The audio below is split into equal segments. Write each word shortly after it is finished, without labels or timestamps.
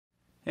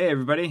Hey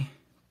everybody,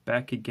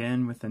 back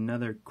again with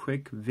another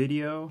quick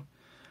video.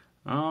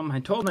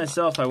 I told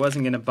myself I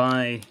wasn't going to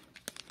buy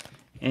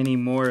any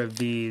more of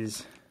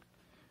these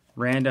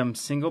random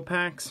single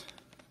packs,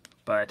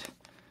 but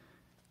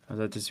I was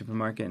at the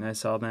supermarket and I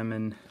saw them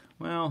and,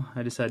 well,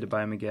 I decided to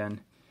buy them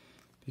again.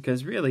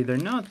 Because really, they're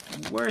not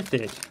worth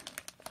it.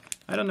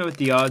 I don't know what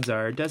the odds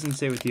are. It doesn't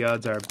say what the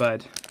odds are,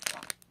 but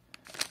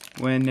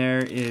when there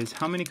is,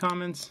 how many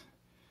comments?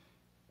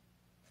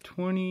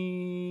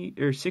 20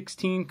 or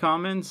 16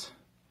 comments,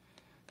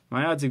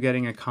 my odds of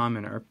getting a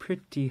comment are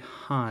pretty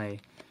high.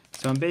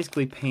 So I'm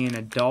basically paying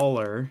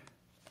 $1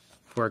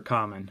 for a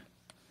comment.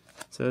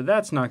 So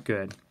that's not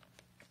good.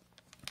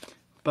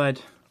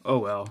 But, oh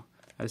well,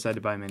 I decided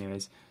to buy them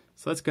anyways.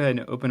 So let's go ahead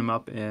and open them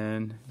up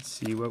and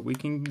see what we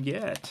can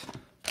get.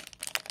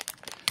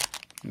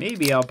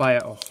 Maybe I'll buy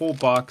a whole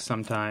box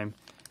sometime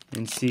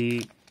and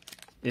see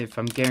if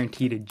I'm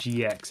guaranteed a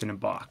GX in a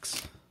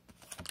box.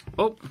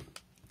 Oh!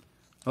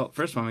 Well,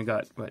 first one we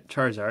got, what,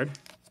 Charizard?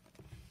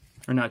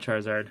 Or not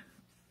Charizard.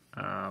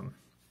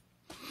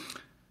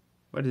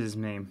 What is his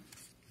name?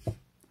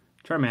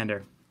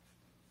 Charmander.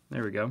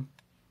 There we go.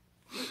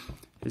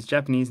 His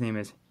Japanese name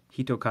is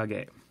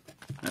Hitokage.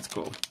 That's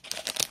cool.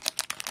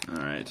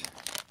 Alright.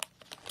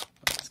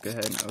 Let's go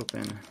ahead and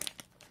open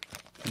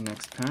the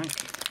next pack.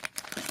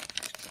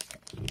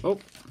 Oh!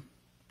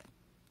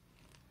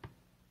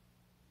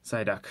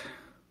 Psyduck.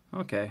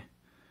 Okay.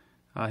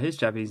 His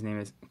Japanese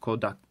name is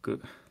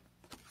Kodaku.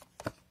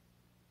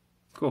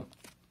 Cool.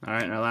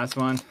 Alright, and our last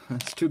one.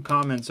 That's 2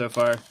 commons so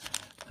far.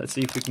 Let's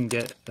see if we can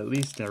get at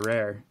least a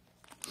rare.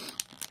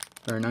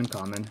 Or an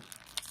uncommon.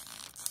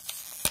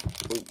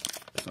 Oh,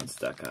 this one's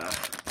stuck.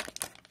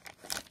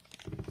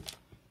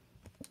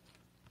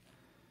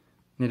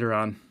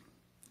 Nidoran.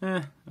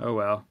 Oh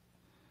well.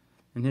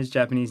 And his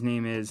Japanese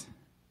name is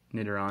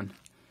Nidoran.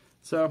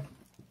 So,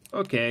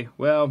 okay,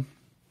 well,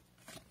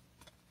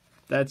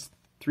 that's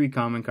 3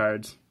 common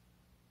cards.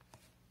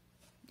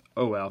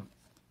 Oh well.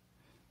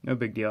 No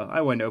big deal.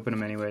 I wanted to open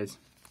them anyways.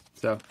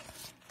 So,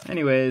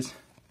 anyways,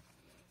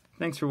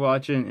 thanks for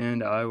watching,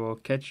 and I will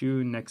catch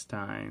you next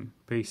time.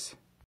 Peace.